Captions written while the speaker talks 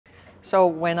So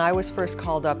when I was first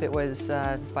called up, it was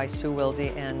by Sue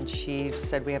Wilsey, and she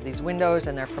said, we have these windows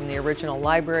and they're from the original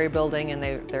library building, and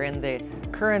they're in the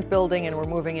current building, and we're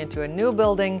moving into a new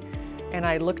building. And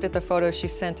I looked at the photos she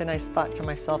sent and I thought to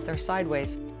myself, they're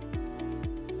sideways.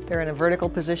 They're in a vertical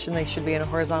position, they should be in a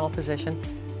horizontal position.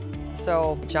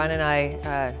 So John and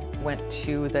I went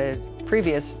to the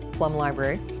previous Plum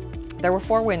Library. There were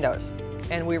 4 windows,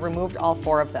 and we removed all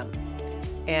 4 of them.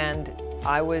 And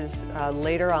I was,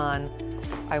 later on,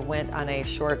 I went on a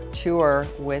short tour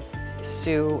with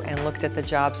Sue and looked at the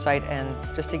job site, and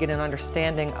just to get an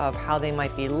understanding of how they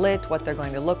might be lit, what they're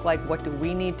going to look like, what do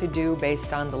we need to do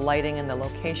based on the lighting and the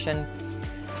location.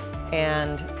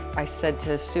 And I said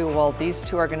to Sue, well, these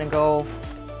 2 are going to go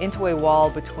into a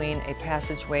wall between a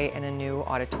passageway and a new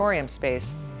auditorium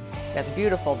space. That's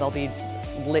beautiful. They'll be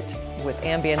lit with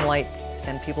ambient light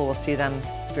and people will see them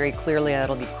very clearly.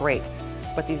 That'll be great.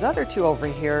 But these other 2 over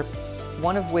here,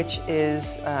 one of which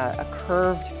is a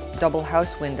curved double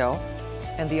house window,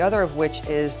 and the other of which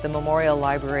is the Memorial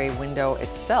Library window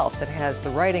itself that has the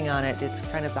writing on it. It's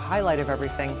kind of the highlight of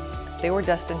everything. They were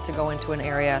destined to go into an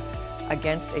area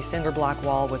against a cinder block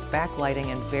wall with backlighting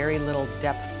and very little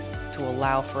depth to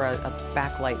allow for a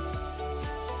backlight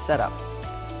setup.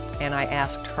 And I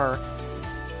asked her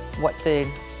what the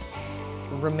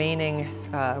remaining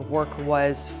work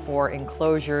was for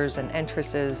enclosures and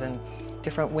entrances and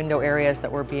different window areas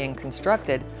that were being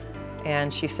constructed.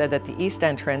 And she said that the east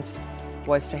entrance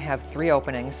was to have 3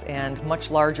 openings and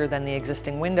much larger than the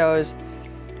existing windows.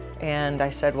 And I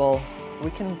said, well,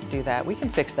 we can do that, we can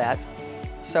fix that.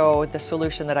 So the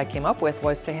solution that I came up with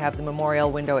was to have the memorial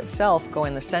window itself go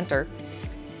in the center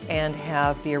and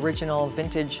have the original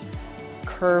vintage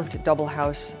curved double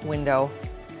house window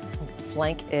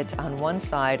flank it on one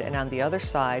side, and on the other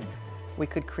side we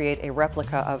could create a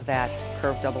replica of that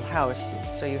curved double house,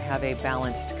 so you have a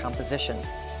balanced composition.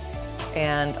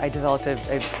 And I developed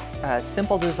a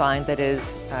simple design that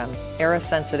is era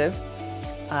sensitive,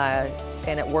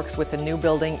 and it works with the new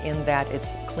building in that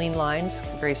it's clean lines,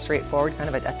 very straightforward,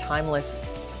 kind of a timeless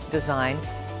design,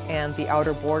 and the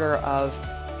outer border of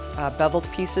beveled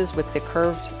pieces with the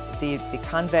curved, the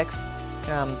convex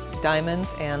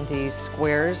diamonds and the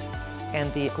squares,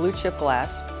 and the glue chip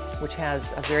glass, which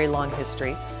has a very long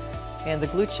history. And the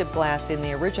glue chip glass in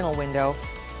the original window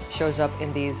shows up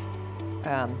in these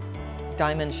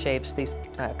diamond shapes, these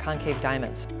concave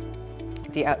diamonds.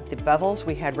 The bevels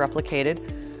we had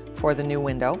replicated for the new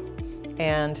window,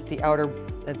 and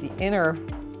the inner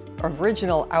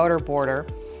original outer border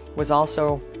was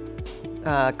also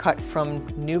cut from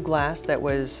new glass that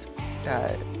was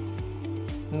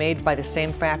made by the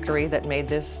same factory that made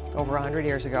this over 100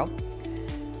 years ago.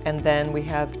 And then we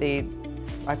have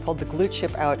I pulled the glue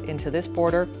chip out into this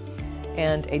border,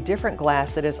 and a different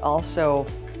glass that is also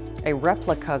a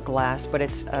replica glass, but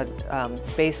it's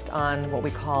based on what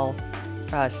we call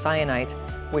cyanite,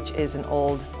 which is an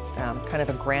old kind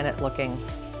of a granite-looking,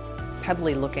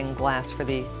 pebbly-looking glass for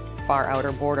the far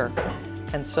outer border.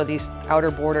 And so these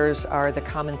outer borders are the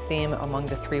common theme among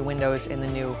the 3 windows in the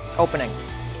new opening.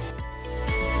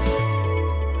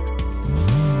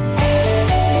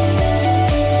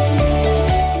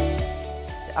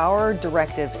 Our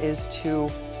directive is to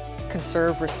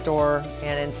conserve, restore,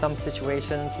 and in some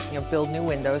situations, build new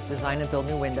windows, design and build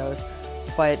new windows.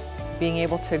 But being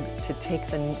able to take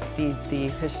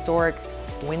the historic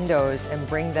windows and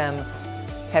bring them,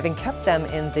 having kept them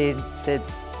in the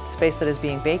space that is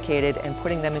being vacated and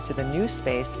putting them into the new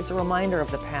space, it's a reminder of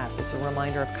the past. It's a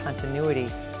reminder of continuity,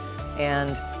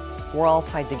 and we're all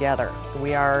tied together.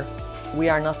 We are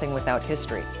nothing without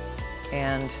history,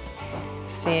 and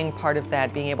seeing part of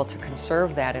that, being able to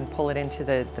conserve that and pull it into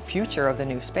the future of the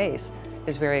new space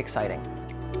is very exciting.